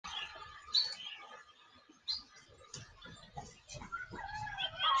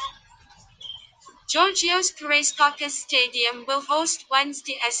Georgios Karaiskakis Stadium will host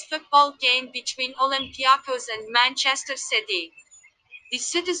Wednesday's football game between Olympiacos and Manchester City. The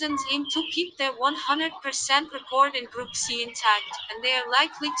citizens aim to keep their 100% record in Group C intact, and they are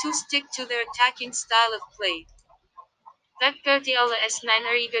likely to stick to their attacking style of play. Pep Guardiola's men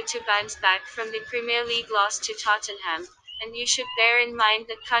are eager to bounce back from the Premier League loss to Tottenham, and you should bear in mind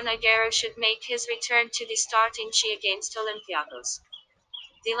that Canagero should make his return to the starting chi against Olympiacos.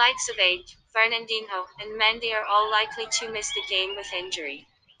 The likes of Ake, Fernandinho, and Mendy are all likely to miss the game with injury.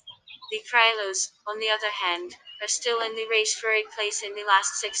 The Krylos, on the other hand, are still in the race for a place in the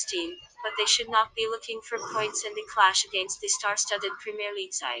last 16, but they should not be looking for points in the clash against the star-studded Premier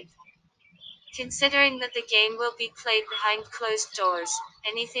League side. Considering that the game will be played behind closed doors,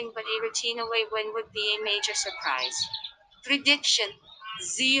 anything but a routine away win would be a major surprise. Prediction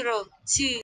 0-2